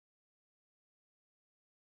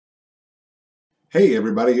Hey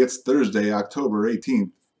everybody, it's Thursday, October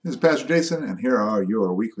 18th. This is Pastor Jason, and here are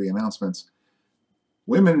your weekly announcements.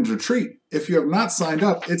 Women's Retreat. If you have not signed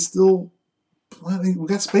up, it's still plenty. We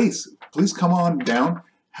got space. Please come on down.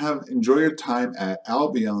 Enjoy your time at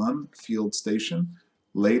Albion Field Station.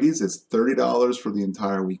 Ladies, it's $30 for the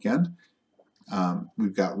entire weekend.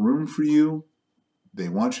 We've got room for you. They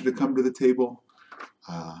want you to come to the table.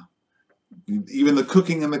 Even the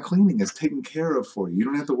cooking and the cleaning is taken care of for you. You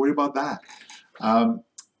don't have to worry about that.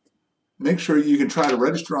 Make sure you can try to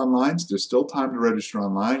register online. There's still time to register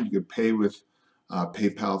online. You can pay with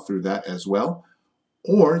PayPal through that as well.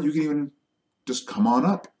 Or you can even just come on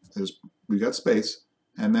up. We got space.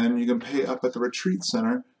 And then you can pay up at the retreat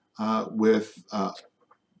center with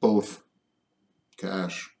both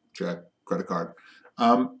cash, check, credit card.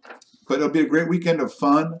 But it'll be a great weekend of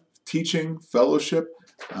fun, teaching, fellowship.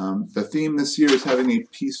 The theme this year is having a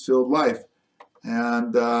peace-filled life.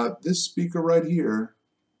 And this speaker right here,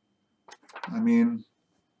 I mean,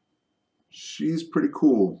 she's pretty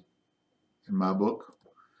cool in my book.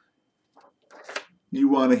 You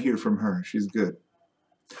want to hear from her. She's good.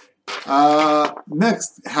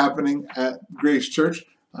 Next, happening at Grace Church,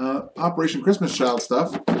 Operation Christmas Child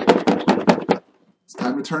stuff. It's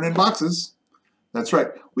time to turn in boxes. That's right.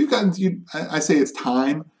 We've gotten to, I say it's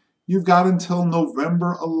time. You've got until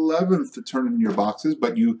November 11th to turn in your boxes,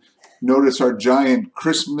 but you notice our giant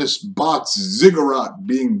Christmas box ziggurat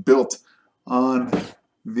being built on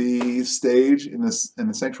the stage in the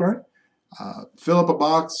sanctuary. Fill up a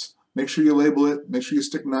box, make sure you label it, make sure you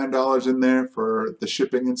stick $9 in there for the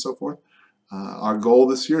shipping and so forth. Our goal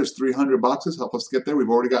this year is 300 boxes. Help us get there. We've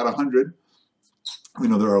already got 100. We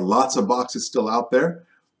know there are lots of boxes still out there.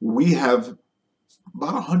 We have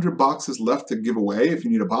about 100 boxes left to give away if you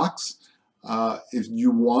need a box. If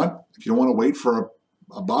you don't want to wait for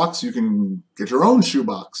a box, you can get your own shoe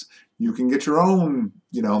box. You can get your own,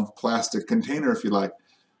 plastic container if you like.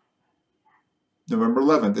 November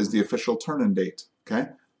 11th is the official turn-in date,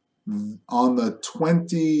 okay? On the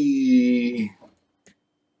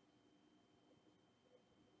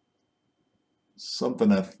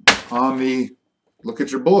look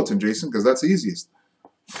at your bulletin, Jason, because that's easiest.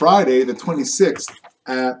 Friday, the 26th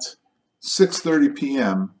at 6:30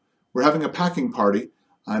 p.m., we're having a packing party.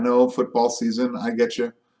 I know football season, I get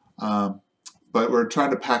you. But we're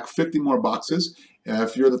trying to pack 50 more boxes.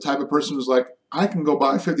 If you're the type of person who's like, I can go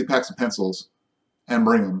buy 50 packs of pencils and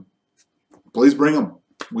bring them, please bring them.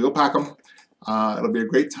 We'll pack them. It'll be a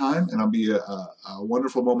great time, and it'll be a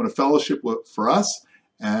wonderful moment of fellowship for us,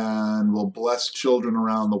 and we'll bless children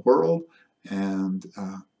around the world. And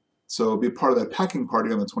so it'll be a part of that packing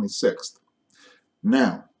party on the 26th.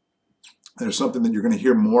 Now, there's something that you're going to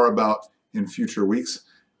hear more about in future weeks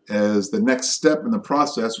as the next step in the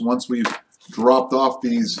process. Once we've dropped off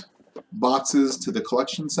these boxes to the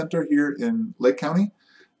collection center here in Lake County,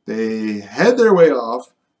 they head their way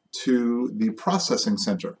off to the processing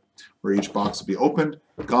center, where each box will be opened,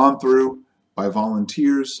 gone through by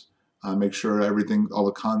volunteers. Make sure all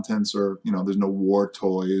the contents are, there's no war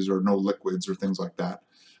toys or no liquids or things like that.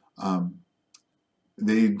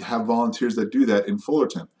 They have volunteers that do that in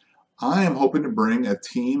Fullerton. I am hoping to bring a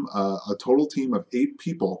total team of 8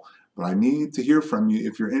 people, but I need to hear from you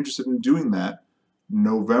if you're interested in doing that.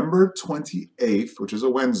 November 28th, which is a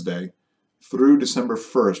Wednesday, through December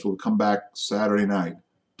 1st. We'll come back Saturday night,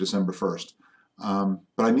 December 1st.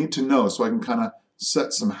 But I need to know so I can kind of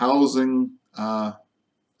set some housing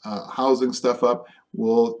stuff up.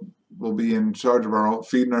 We'll be in charge of our own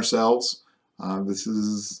feeding ourselves. This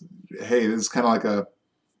is kind of like a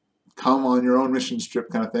come on your own mission trip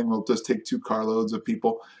kind of thing. We'll just take 2 carloads of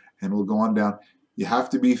people and we'll go on down. You have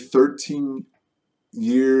to be 13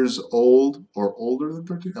 years old or older than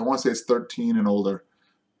 13. I want to say it's 13 and older.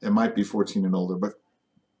 It might be 14 and older, but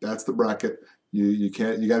that's the bracket. You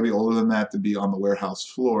got to be older than that to be on the warehouse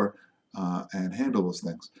floor and handle those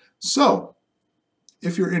things. So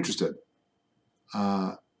if you're interested,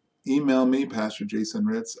 email me,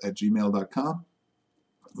 pastorjasonritz@gmail.com.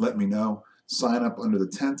 Let me know. Sign up under the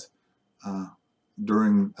tent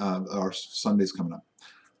during our Sundays coming up.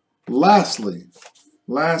 Lastly,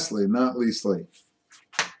 not leastly,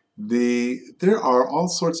 there are all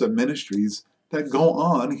sorts of ministries that go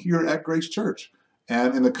on here at Grace Church.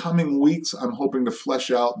 And in the coming weeks, I'm hoping to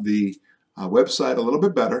flesh out the website a little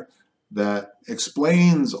bit better that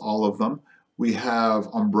explains all of them. We have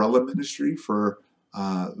umbrella ministry for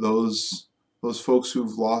those folks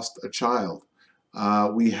who've lost a child.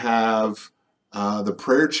 We have the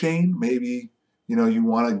prayer chain. Maybe you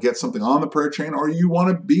want to get something on the prayer chain, or you want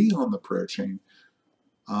to be on the prayer chain.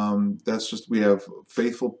 We have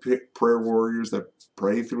faithful prayer warriors that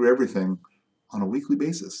pray through everything on a weekly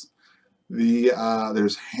basis.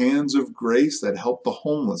 There's Hands of Grace that help the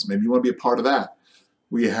homeless. Maybe you want to be a part of that.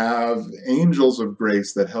 We have Angels of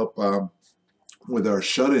Grace that help with our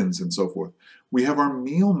shut-ins and so forth. We have our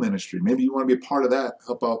meal ministry. Maybe you want to be a part of that,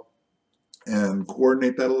 help out and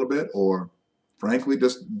coordinate that a little bit, or frankly,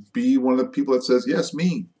 just be one of the people that says, yes,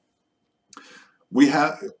 me. We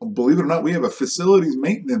have, believe it or not, we have a facilities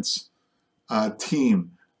maintenance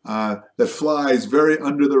team that flies very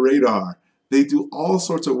under the radar. They do all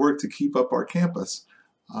sorts of work to keep up our campus.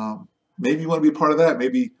 Maybe you want to be a part of that.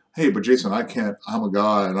 Maybe, hey, but Jason, I can't. I'm a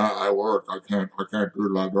guy and I work. I can't do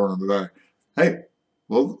a lot during the day. Hey,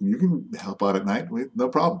 well, you can help out at night. No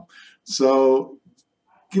problem. So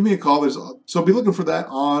give me a call. So be looking for that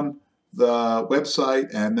on the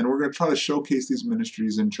website, and then we're going to try to showcase these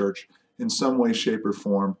ministries in church in some way, shape, or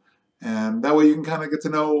form. And that way you can kind of get to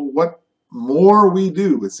know what more we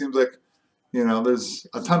do. It seems like, there's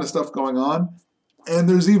a ton of stuff going on, and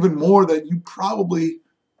there's even more that you probably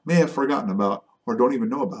may have forgotten about or don't even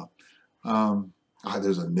know about.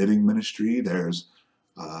 There's a knitting ministry. There's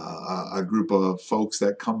a group of folks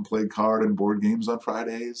that come play card and board games on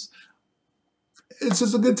Fridays. It's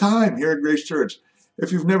just a good time here at Grace Church.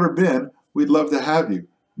 If you've never been, we'd love to have you.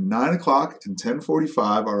 9 o'clock and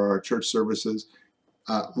 10:45 are our church services.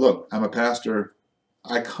 Look, I'm a pastor.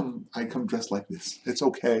 I come dressed like this. It's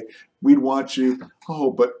okay. We'd want you. Oh,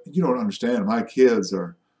 but you don't understand. My kids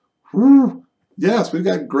are, whew. Yes, we've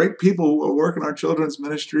got great people who work in our children's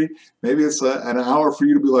ministry. Maybe it's an hour for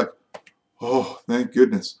you to be like, oh, thank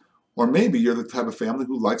goodness. Or maybe you're the type of family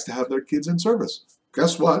who likes to have their kids in service.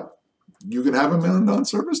 Guess what? You can have them in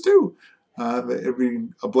non-service too. It'd be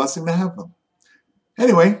a blessing to have them.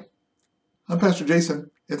 Anyway, I'm Pastor Jason.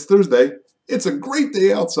 It's Thursday. It's a great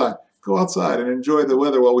day outside. Go outside and enjoy the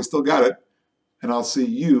weather while we still got it. And I'll see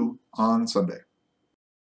you on Sunday.